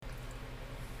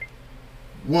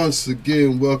Once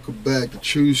again, welcome back to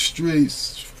True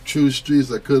Streets. True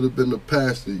Streets, I could have been a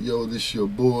pastor. Yo, this your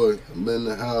boy. I'm in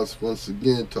the house once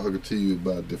again talking to you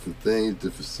about different things,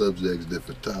 different subjects,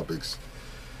 different topics.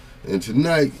 And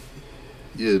tonight,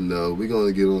 we're going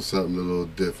to get on something a little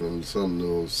different,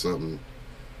 something.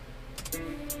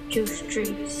 True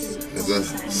Streets. As I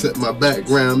set my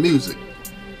background music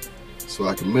so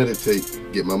I can meditate,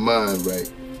 get my mind right.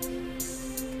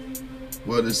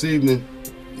 Well, this evening,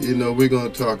 we're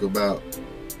going to talk about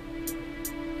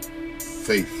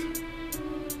faith.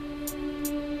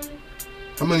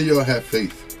 How many of y'all have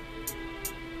faith?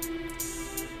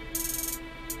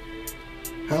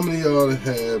 How many of y'all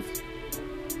have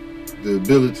the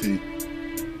ability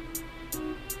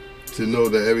to know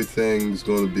that everything's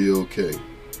going to be okay?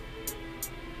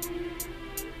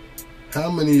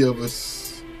 How many of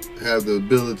us have the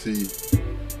ability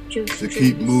to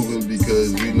keep moving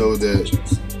because we know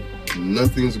that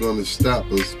nothing's going to stop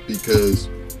us because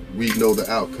we know the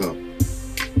outcome?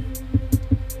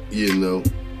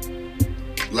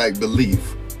 Like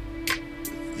belief.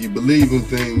 You believe in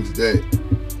things that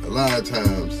a lot of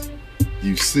times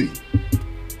you see.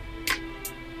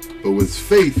 But with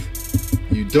faith,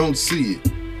 you don't see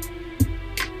it,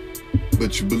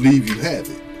 but you believe you have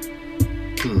it.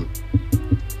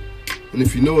 And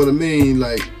if you know what I mean,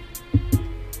 like,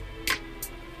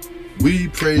 we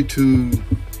pray to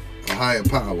a higher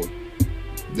power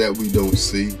that we don't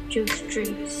see,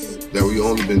 that we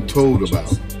only been told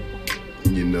about,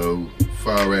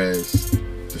 far as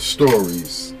the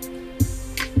stories.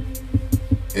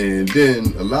 And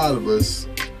then a lot of us,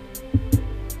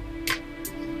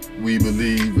 we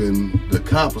believe in the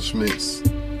accomplishments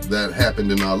that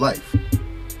happened in our life.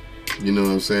 You know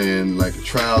what I'm saying? Like the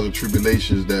trials and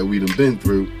tribulations that we done been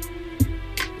through,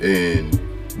 and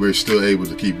we're still able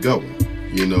to keep going.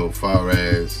 Far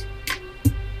as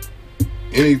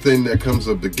anything that comes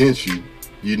up against you,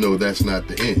 that's not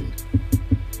the end.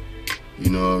 You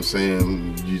know what I'm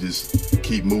saying? You just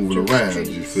keep moving around,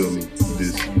 you feel me?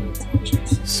 You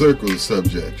just circle the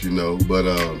subject, But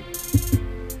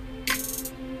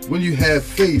when you have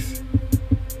faith,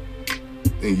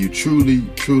 and you truly,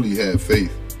 truly have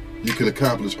faith, you can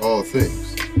accomplish all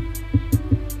things.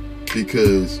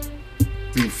 Because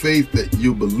through faith that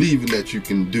you believe in that you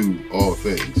can do all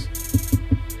things.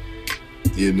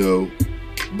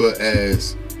 But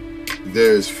as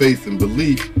there's faith and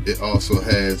belief, it also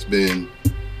has been,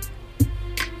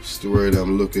 what's the word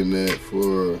I'm looking at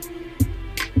for,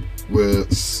 well,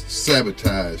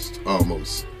 sabotaged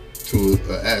almost to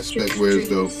an aspect where as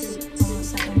though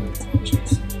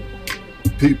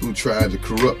people try to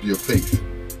corrupt your faith.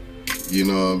 You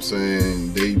know what I'm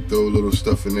saying? They throw little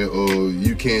stuff in there. Oh,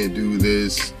 you can't do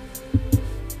this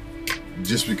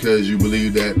just because you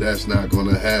believe that that's not going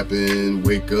to happen.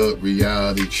 Wake up,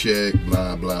 reality check,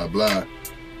 blah, blah, blah.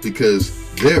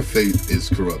 Because their faith is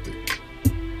corrupted.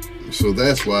 So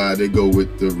that's why they go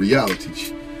with the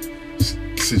reality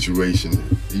situation.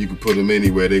 You can put them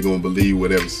anywhere. They're going to believe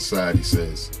whatever society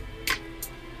says.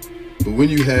 But when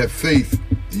you have faith,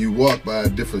 you walk by a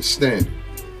different standard.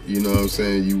 You know what I'm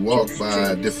saying? You walk by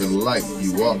a different light.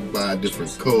 You walk by a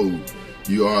different code.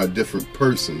 You are a different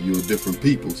person. You're different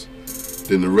peoples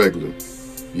than the regular.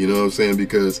 You know what I'm saying?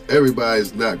 Because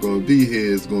everybody's not going to be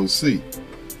here is going to see.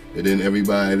 And then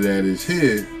everybody that is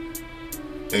here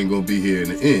ain't going to be here in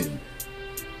the end.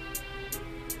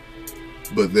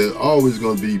 But there's always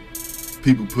going to be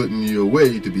people putting you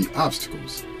away to be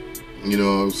obstacles. You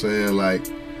know what I'm saying? Like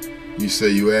you say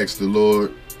you ask the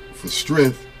Lord for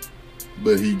strength,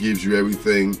 but he gives you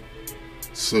everything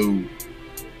so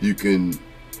you can,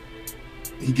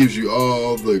 he gives you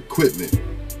all the equipment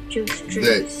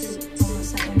that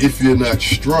if you're not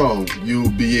strong,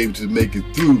 you'll be able to make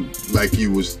it through like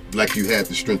you had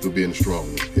the strength of being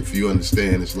strong. If you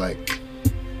understand, it's like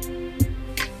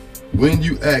when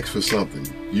you ask for something,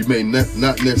 you may not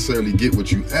necessarily get what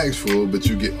you ask for, but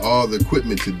you get all the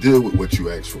equipment to deal with what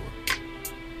you ask for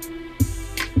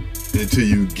until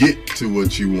you get to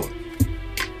what you want.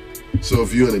 So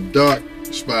if you're in a dark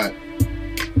spot,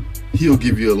 he'll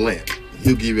give you a lamp.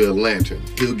 He'll give you a lantern.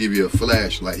 He'll give you a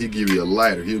flashlight. He'll give you a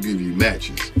lighter. He'll give you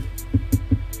matches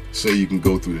so you can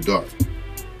go through the dark.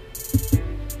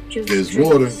 If there's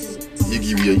water, he'll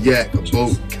give you a yak, a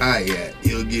boat, kayak.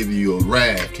 He'll give you a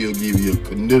raft. He'll give you a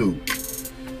canoe.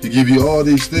 He'll give you all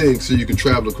these things so you can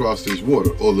travel across this water,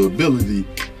 or the ability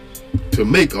to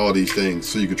make all these things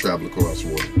so you can travel across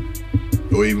water,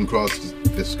 or even cross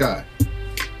the sky.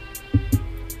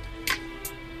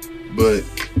 But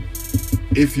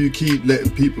if you keep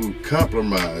letting people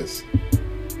compromise,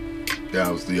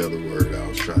 that was the other word I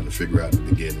was trying to figure out at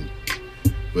the beginning.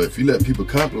 But if you let people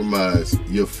compromise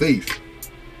your faith,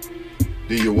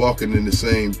 then you're walking in the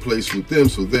same place with them.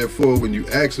 So therefore, when you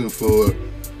asking for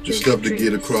the stuff to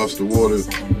get across the water,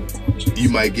 you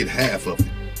might get half of it.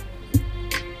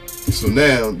 So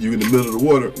now you're in the middle of the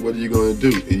water. What are you going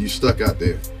to do? And you're stuck out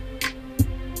there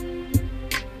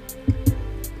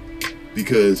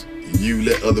because you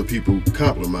let other people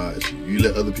compromise you. You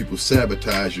let other people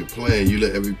sabotage your plan. You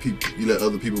let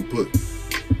other people put,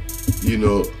 you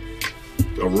know,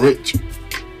 a wrench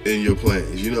in your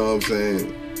plans. You know what I'm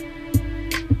saying?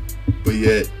 But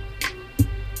yet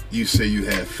you say you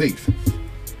have faith.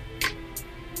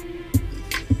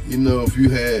 You know, if you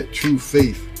had true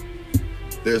faith,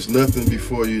 there's nothing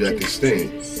before you that can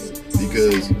stand,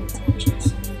 because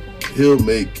he'll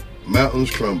make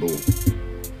mountains crumble,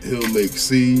 he'll make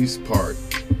seas part,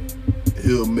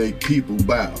 he'll make people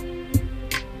bow.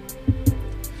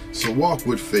 So walk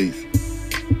with faith,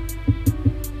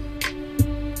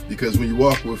 because when you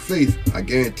walk with faith, I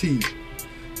guarantee you,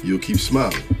 you'll keep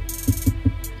smiling.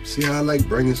 See how I like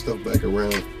bringing stuff back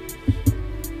around?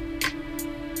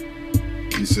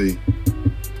 You see?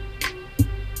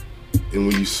 And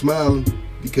when you're smiling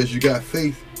because you got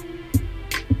faith,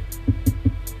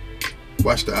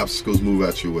 watch the obstacles move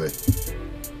out your way.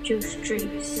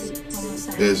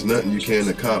 There's nothing you can't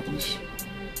accomplish.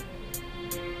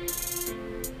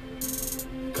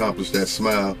 Accomplish that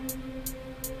smile.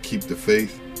 Keep the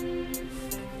faith.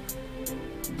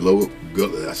 Glow it.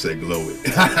 I said glow it.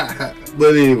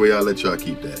 But anyway, I'll let y'all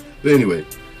keep that. But anyway,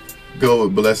 go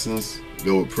with blessings.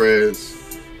 Go with prayers.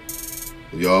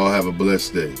 Y'all have a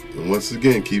blessed day. And once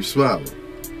again, keep smiling.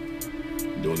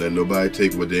 Don't let nobody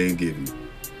take what they ain't give you.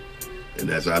 And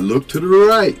as I look to the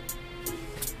right,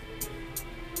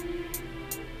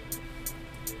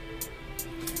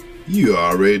 you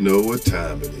already know what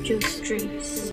time it is.